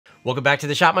Welcome back to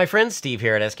the shop, my friends. Steve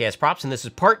here at SKS Props, and this is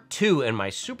part 2 in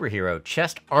my superhero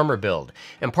chest armor build.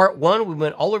 In part 1, we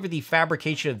went all over the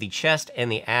fabrication of the chest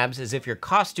and the abs as if your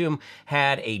costume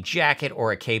had a jacket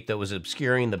or a cape that was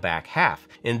obscuring the back half.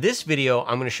 In this video,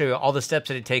 I'm going to show you all the steps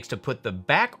that it takes to put the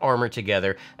back armor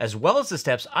together, as well as the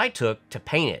steps I took to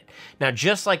paint it. Now,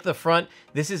 just like the front,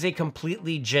 this is a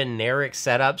completely generic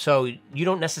setup, so you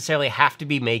don't necessarily have to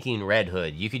be making Red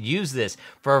Hood. You could use this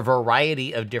for a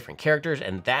variety of different characters,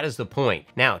 and that is the point.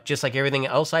 Now, just like everything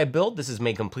else I build, this is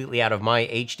made completely out of my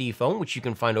HD foam, which you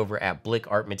can find over at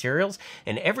Blick Art Materials.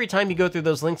 And every time you go through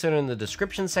those links that are in the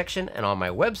description section and on my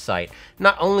website,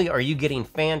 not only are you getting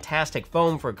fantastic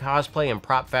foam for cosplay and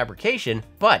prop fabrication,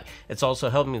 but it's also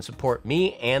helping support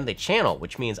me and the channel,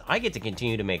 which means I get to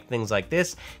continue to make things like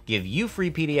this, give you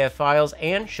free PDF files,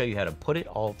 and show you how to put it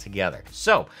all together.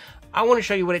 So, I want to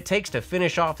show you what it takes to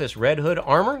finish off this Red Hood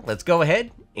armor. Let's go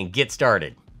ahead and get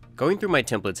started. Going through my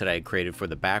templates that I had created for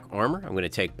the back armor, I'm going to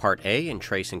take part A and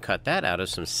trace and cut that out of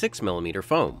some 6mm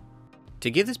foam. To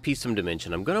give this piece some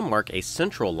dimension, I'm going to mark a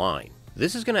central line.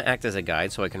 This is going to act as a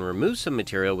guide so I can remove some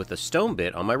material with a stone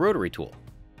bit on my rotary tool.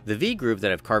 The V-groove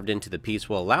that I've carved into the piece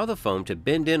will allow the foam to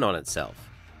bend in on itself.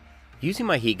 Using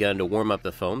my heat gun to warm up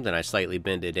the foam, then I slightly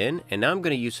bend it in, and now I'm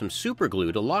going to use some super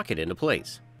glue to lock it into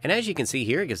place. And as you can see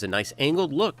here, it gives a nice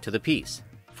angled look to the piece.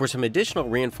 For some additional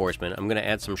reinforcement, I'm going to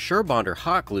add some Surebonder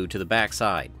hot glue to the back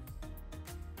side.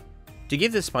 To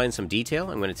give this spine some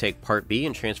detail, I'm going to take part B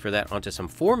and transfer that onto some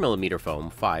 4mm foam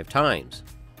 5 times.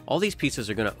 All these pieces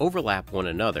are going to overlap one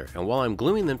another, and while I'm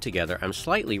gluing them together, I'm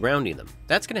slightly rounding them.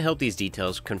 That's going to help these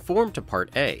details conform to part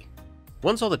A.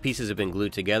 Once all the pieces have been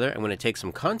glued together, I'm going to take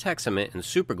some contact cement and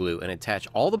super glue and attach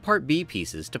all the part B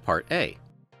pieces to part A.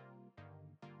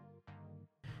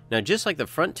 Now, just like the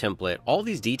front template, all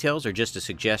these details are just a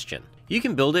suggestion. You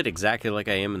can build it exactly like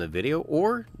I am in the video,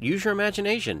 or use your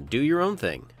imagination, do your own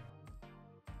thing.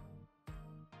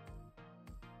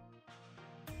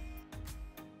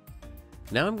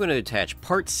 Now I'm going to attach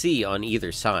part C on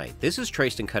either side. This is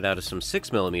traced and cut out of some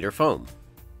 6mm foam.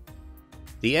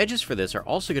 The edges for this are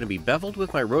also going to be beveled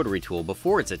with my rotary tool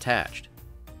before it's attached.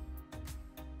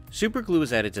 Super glue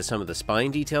is added to some of the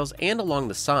spine details and along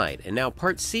the side, and now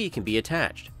part C can be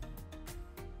attached.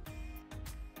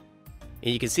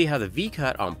 And you can see how the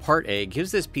V-cut on part A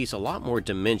gives this piece a lot more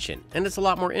dimension, and it's a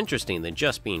lot more interesting than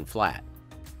just being flat.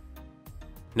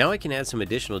 Now I can add some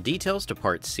additional details to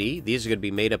part C. These are going to be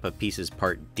made up of pieces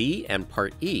part D and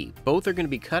part E. Both are going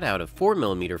to be cut out of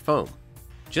 4mm foam.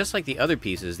 Just like the other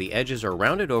pieces, the edges are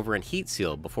rounded over and heat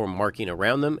sealed before marking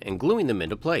around them and gluing them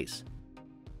into place.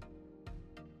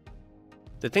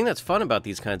 The thing that's fun about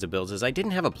these kinds of builds is I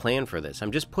didn't have a plan for this.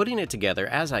 I'm just putting it together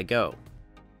as I go.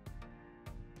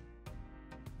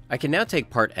 I can now take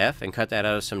part F and cut that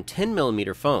out of some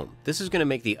 10mm foam. This is going to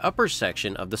make the upper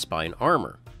section of the spine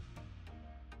armor.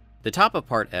 The top of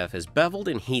part F is beveled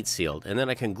and heat sealed, and then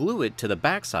I can glue it to the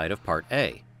back side of part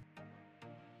A.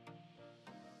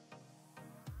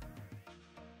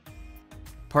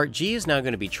 Part G is now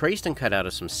going to be traced and cut out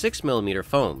of some 6mm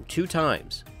foam 2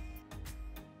 times.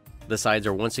 The sides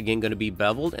are once again going to be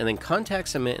beveled, and then contact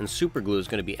cement and super glue is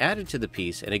going to be added to the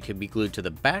piece, and it can be glued to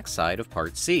the back side of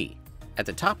part C. At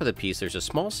the top of the piece, there's a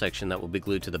small section that will be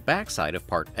glued to the back side of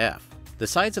part F. The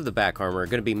sides of the back armor are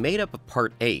going to be made up of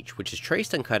part H, which is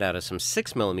traced and cut out of some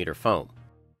 6mm foam.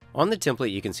 On the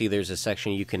template, you can see there's a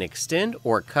section you can extend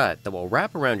or cut that will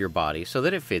wrap around your body so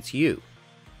that it fits you.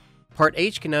 Part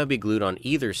H can now be glued on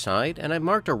either side, and I've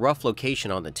marked a rough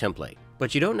location on the template.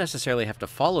 But you don't necessarily have to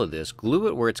follow this, glue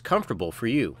it where it's comfortable for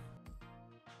you.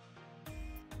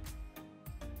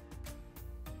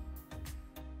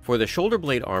 For the shoulder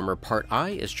blade armor, part I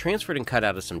is transferred and cut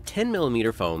out of some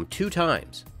 10mm foam 2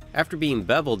 times. After being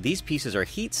beveled, these pieces are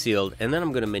heat sealed, and then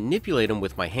I'm going to manipulate them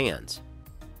with my hands.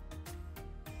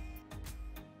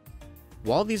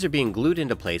 While these are being glued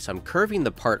into place, I'm curving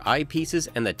the part I pieces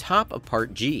and the top of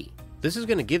part G. This is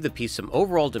going to give the piece some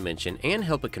overall dimension and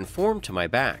help it conform to my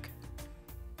back.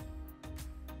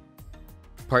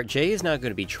 Part J is now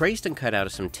going to be traced and cut out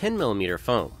of some 10mm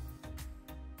foam.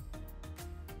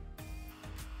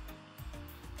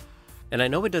 And I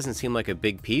know it doesn't seem like a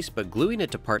big piece, but gluing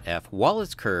it to part F while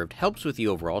it's curved helps with the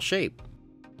overall shape.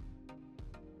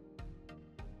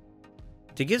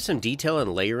 To give some detail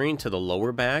and layering to the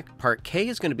lower back, part K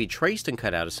is going to be traced and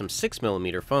cut out of some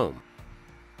 6mm foam.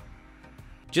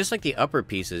 Just like the upper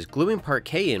pieces, gluing part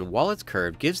K in while it's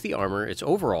curved gives the armor its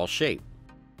overall shape.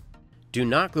 Do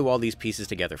not glue all these pieces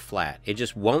together flat, it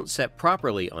just won't set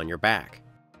properly on your back.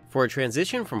 For a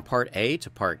transition from part A to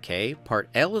part K, part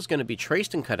L is going to be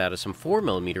traced and cut out of some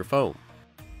 4mm foam.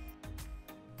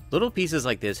 Little pieces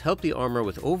like this help the armor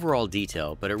with overall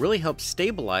detail, but it really helps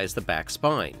stabilize the back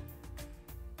spine.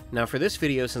 Now for this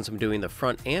video, since I'm doing the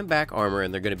front and back armor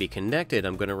and they're going to be connected,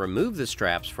 I'm going to remove the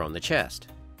straps from the chest.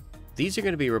 These are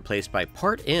going to be replaced by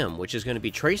Part M, which is going to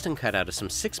be traced and cut out of some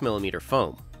 6mm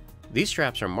foam. These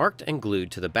straps are marked and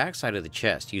glued to the back side of the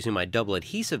chest using my double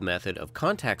adhesive method of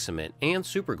contact cement and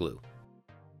super glue.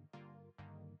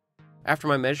 After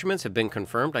my measurements have been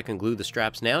confirmed, I can glue the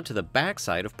straps now to the back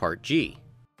side of Part G.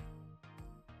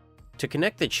 To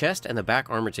connect the chest and the back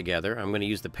armor together, I'm going to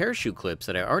use the parachute clips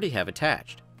that I already have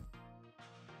attached.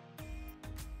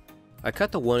 I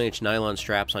cut the 1-inch nylon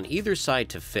straps on either side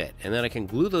to fit, and then I can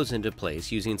glue those into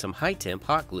place using some high-temp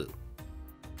hot glue.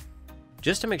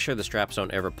 Just to make sure the straps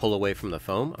don't ever pull away from the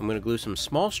foam, I'm going to glue some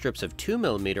small strips of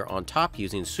 2mm on top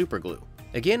using super glue.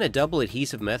 Again, a double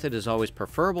adhesive method is always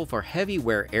preferable for heavy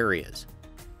wear areas.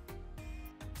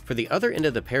 For the other end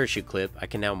of the parachute clip, I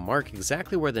can now mark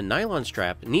exactly where the nylon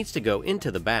strap needs to go into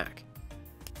the back.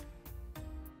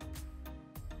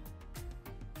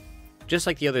 Just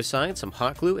like the other side, some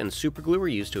hot glue and super glue are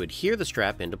used to adhere the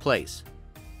strap into place.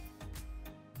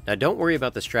 Now don't worry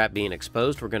about the strap being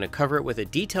exposed, we're going to cover it with a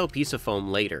detailed piece of foam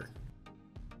later.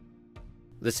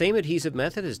 The same adhesive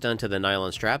method is done to the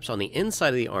nylon straps on the inside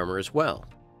of the armor as well.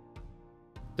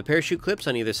 The parachute clips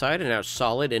on either side are now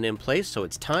solid and in place, so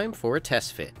it's time for a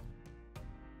test fit.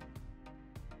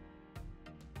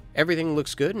 Everything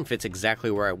looks good and fits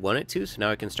exactly where I want it to, so now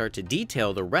I can start to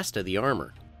detail the rest of the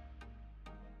armor.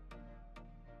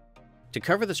 To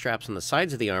cover the straps on the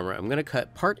sides of the armor, I'm going to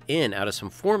cut Part N out of some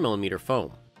 4mm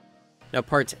foam. Now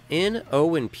parts N,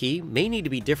 O, and P may need to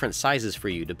be different sizes for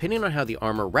you depending on how the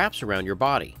armor wraps around your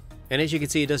body. And as you can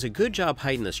see, it does a good job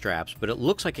hiding the straps, but it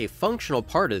looks like a functional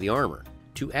part of the armor.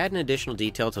 To add an additional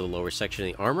detail to the lower section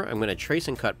of the armor, I'm going to trace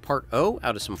and cut Part O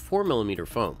out of some 4mm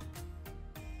foam.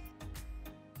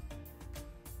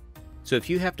 So if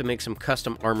you have to make some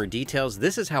custom armor details,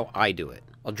 this is how I do it.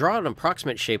 I'll draw an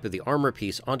approximate shape of the armor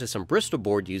piece onto some Bristol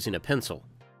board using a pencil.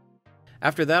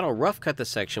 After that, I'll rough cut the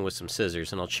section with some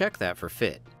scissors and I'll check that for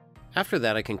fit. After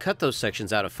that, I can cut those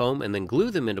sections out of foam and then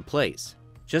glue them into place.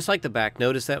 Just like the back,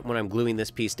 notice that when I'm gluing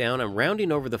this piece down, I'm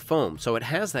rounding over the foam so it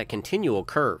has that continual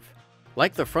curve.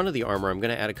 Like the front of the armor, I'm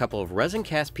going to add a couple of resin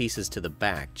cast pieces to the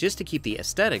back just to keep the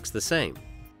aesthetics the same.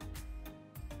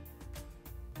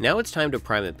 Now it's time to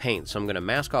prime and paint, so I'm going to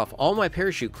mask off all my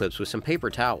parachute clips with some paper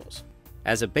towels.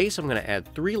 As a base, I'm going to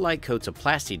add 3 light coats of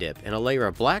Plasti-Dip and a layer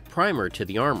of black primer to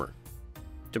the armor.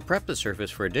 To prep the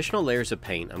surface for additional layers of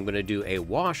paint, I'm going to do a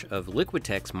wash of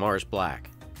Liquitex Mars Black.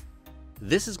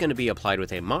 This is going to be applied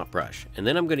with a mop brush, and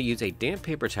then I'm going to use a damp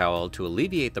paper towel to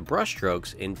alleviate the brush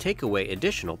strokes and take away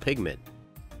additional pigment.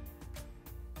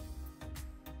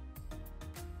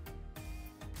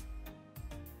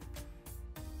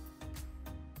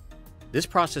 This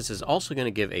process is also going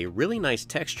to give a really nice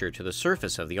texture to the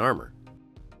surface of the armor.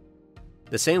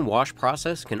 The same wash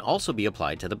process can also be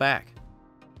applied to the back.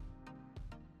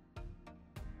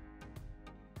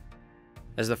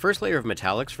 As the first layer of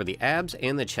metallics for the abs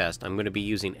and the chest, I'm going to be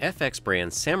using FX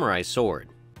brand's Samurai Sword.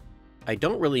 I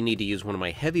don't really need to use one of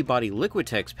my heavy body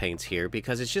Liquitex paints here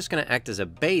because it's just going to act as a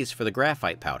base for the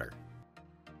graphite powder.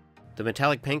 The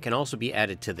metallic paint can also be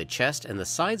added to the chest and the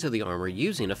sides of the armor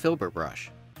using a filbert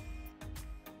brush.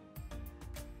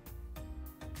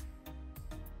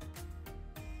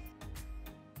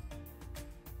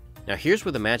 Now here's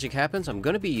where the magic happens. I'm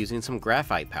going to be using some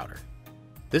graphite powder.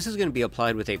 This is going to be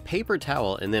applied with a paper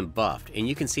towel and then buffed, and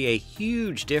you can see a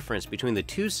huge difference between the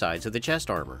two sides of the chest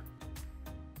armor.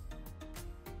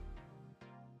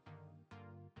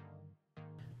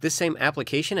 This same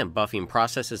application and buffing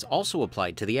process is also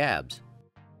applied to the abs.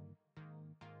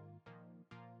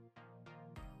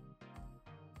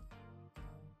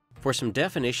 For some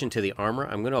definition to the armor,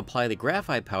 I'm going to apply the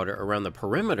graphite powder around the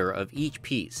perimeter of each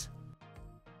piece.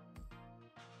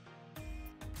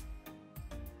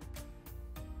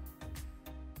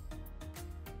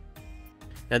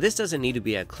 Now this doesn't need to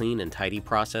be a clean and tidy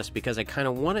process because I kind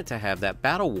of want it to have that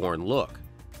battle-worn look.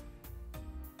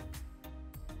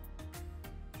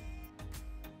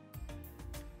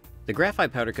 The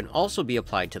graphite powder can also be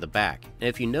applied to the back, and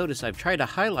if you notice, I've tried to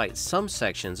highlight some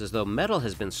sections as though metal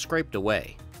has been scraped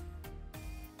away.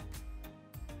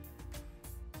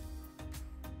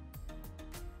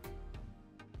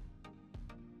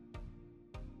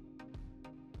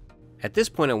 At this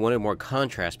point I wanted more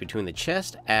contrast between the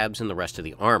chest, abs, and the rest of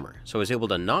the armor, so I was able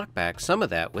to knock back some of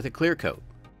that with a clear coat.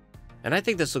 And I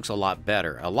think this looks a lot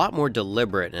better, a lot more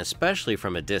deliberate, and especially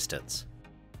from a distance.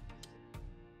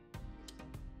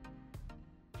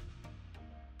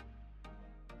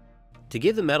 To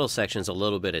give the metal sections a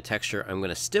little bit of texture, I'm going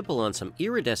to stipple on some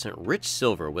iridescent rich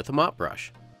silver with a mop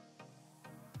brush.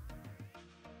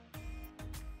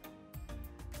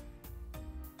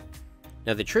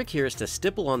 Now the trick here is to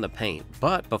stipple on the paint,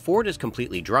 but before it is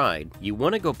completely dried, you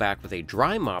want to go back with a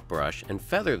dry mop brush and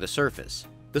feather the surface.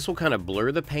 This will kind of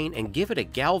blur the paint and give it a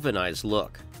galvanized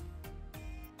look.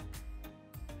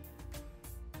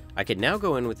 I could now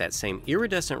go in with that same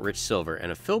iridescent rich silver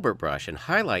and a filbert brush and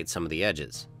highlight some of the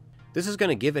edges. This is going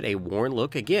to give it a worn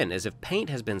look again, as if paint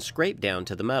has been scraped down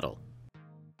to the metal.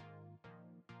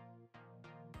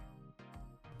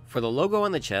 For the logo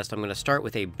on the chest, I'm going to start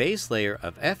with a base layer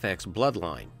of FX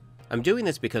Bloodline. I'm doing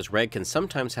this because red can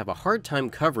sometimes have a hard time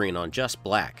covering on just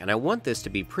black, and I want this to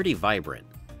be pretty vibrant.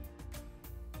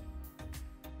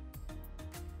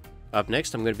 Up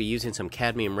next, I'm going to be using some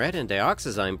cadmium red and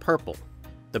dioxazine purple.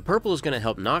 The purple is going to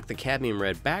help knock the cadmium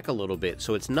red back a little bit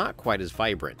so it's not quite as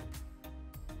vibrant.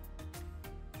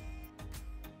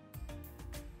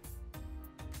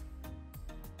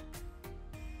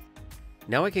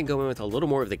 Now I can go in with a little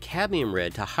more of the cadmium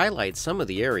red to highlight some of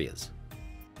the areas.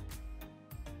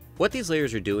 What these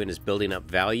layers are doing is building up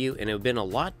value, and it would have been a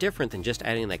lot different than just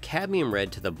adding the cadmium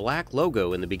red to the black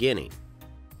logo in the beginning.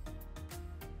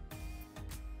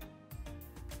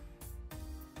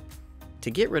 To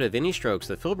get rid of any strokes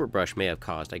the filbert brush may have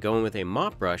caused, I go in with a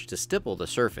mop brush to stipple the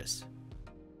surface.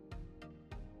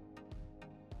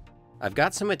 I've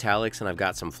got some metallics and I've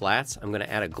got some flats. I'm going to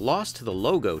add a gloss to the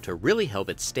logo to really help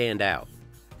it stand out.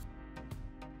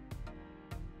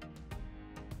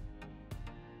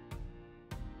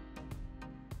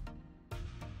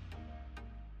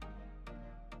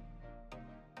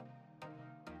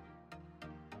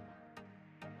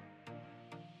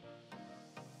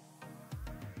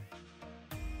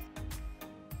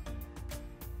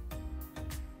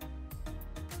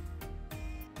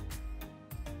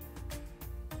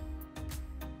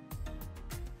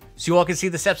 So you all can see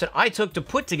the steps that I took to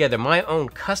put together my own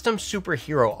custom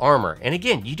superhero armor. And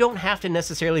again, you don't have to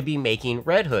necessarily be making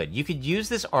Red Hood. You could use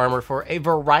this armor for a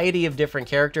variety of different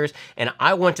characters, and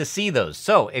I want to see those.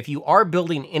 So if you are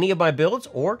building any of my builds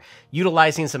or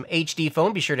utilizing some HD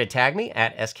foam, be sure to tag me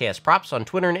at SKS Props on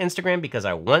Twitter and Instagram because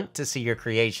I want to see your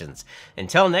creations.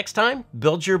 Until next time,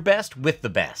 build your best with the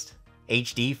best.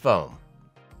 HD foam.